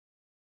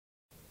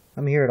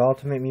I'm here at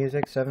Ultimate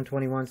Music,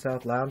 721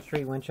 South Loudon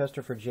Street,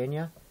 Winchester,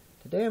 Virginia.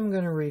 Today I'm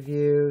going to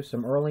review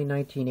some early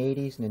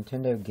 1980s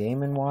Nintendo Game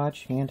 &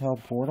 Watch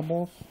handheld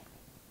portables.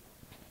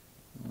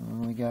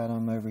 We got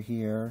them over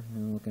here.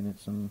 I'm looking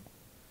at some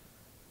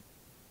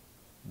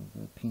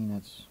of the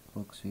Peanuts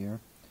books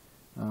here.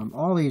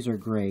 All these are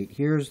great.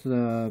 Here's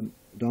the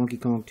Donkey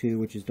Kong 2,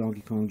 which is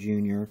Donkey Kong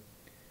Jr.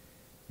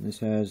 This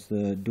has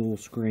the dual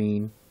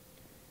screen,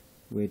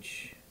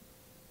 which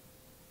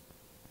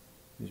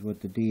is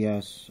what the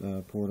DS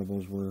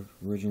portables were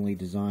originally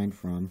designed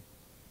from.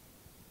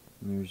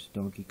 And there's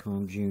Donkey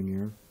Kong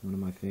Jr., one of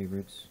my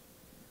favorites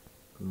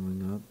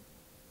growing up.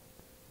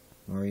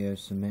 Mario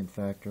Cement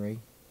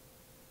Factory,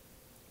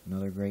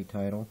 another great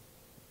title.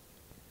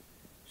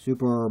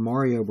 Super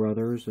Mario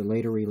Brothers, a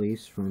later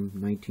release from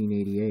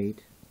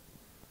 1988.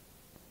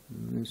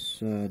 And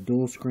this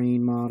dual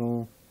screen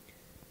model,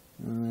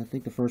 I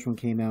think the first one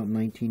came out in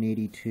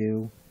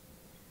 1982.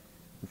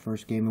 The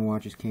first Game &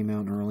 Watches came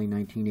out in early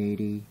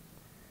 1980.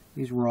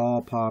 These were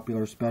all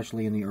popular,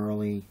 especially in the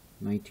early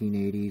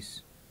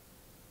 1980s.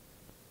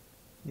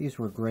 These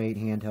were great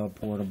handheld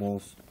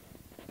portables.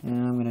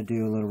 And I'm going to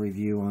do a little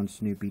review on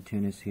Snoopy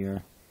Tennis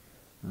here.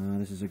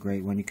 This is a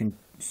great one. You can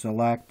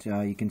select,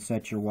 you can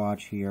set your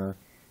watch here.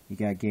 You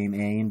got game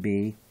A and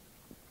B.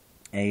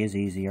 A is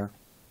easier.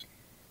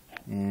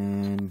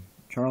 And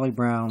Charlie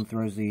Brown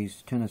throws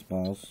these tennis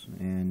balls,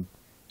 and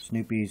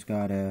Snoopy's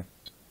got to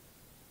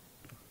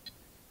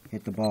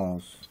hit the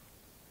balls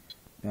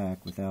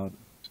back without,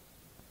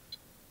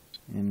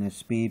 and the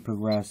speed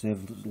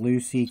progressive.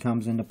 Lucy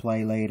comes into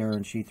play later,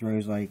 and she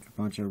throws like a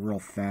bunch of real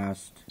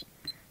fast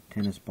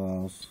tennis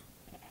balls.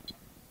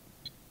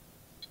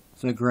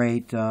 It's a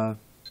great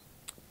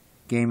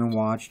Game &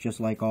 Watch, just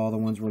like all the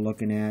ones we're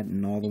looking at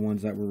and all the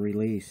ones that were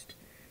released.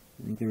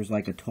 I think there was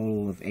like a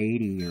total of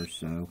 80 or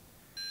so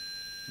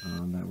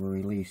that were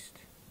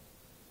released.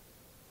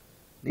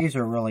 These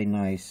are really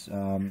nice.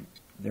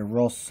 They're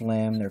real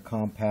slim, they're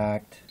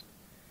compact.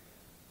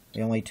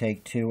 They only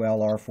take 2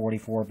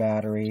 LR44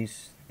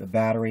 batteries. The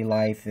battery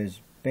life is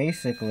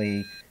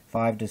basically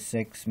 5 to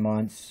 6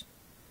 months.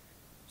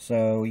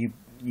 So you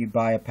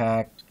buy a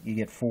pack, you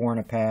get 4 in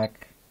a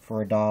pack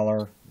for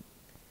 $1.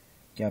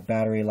 Got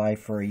battery life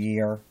for a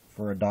year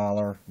for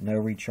 $1. No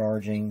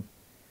recharging.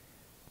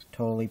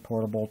 Totally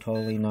portable,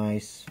 totally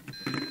nice.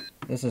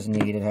 This is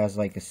neat. It has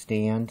like a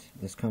stand.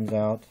 This comes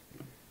out.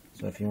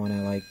 So if you want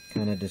to like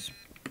kind of just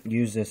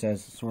use this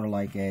as sort of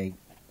like a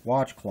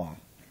watch clock,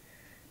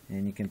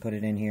 and you can put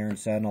it in here and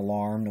set an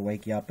alarm to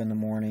wake you up in the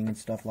morning and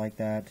stuff like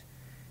that.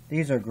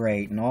 These are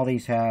great, and all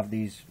these have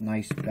these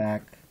nice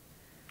back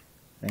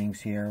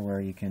things here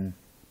where you can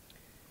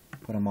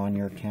put them on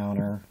your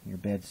counter, your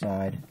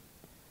bedside,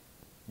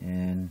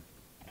 and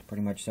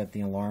pretty much set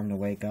the alarm to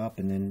wake up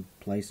and then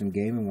play some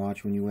Game &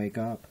 Watch when you wake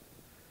up.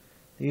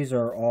 These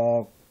are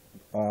all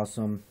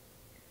awesome,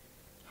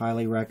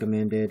 highly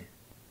recommended,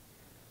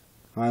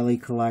 highly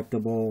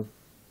collectible.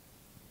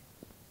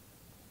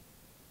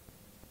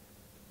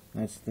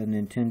 That's the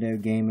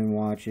Nintendo Game &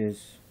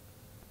 Watches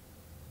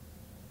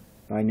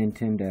by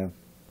Nintendo.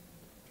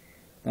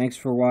 Thanks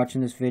for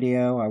watching this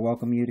video. I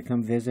welcome you to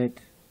come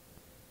visit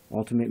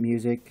Ultimate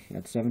Music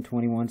at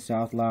 721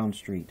 South Loudon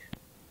Street,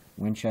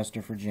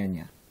 Winchester,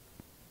 Virginia.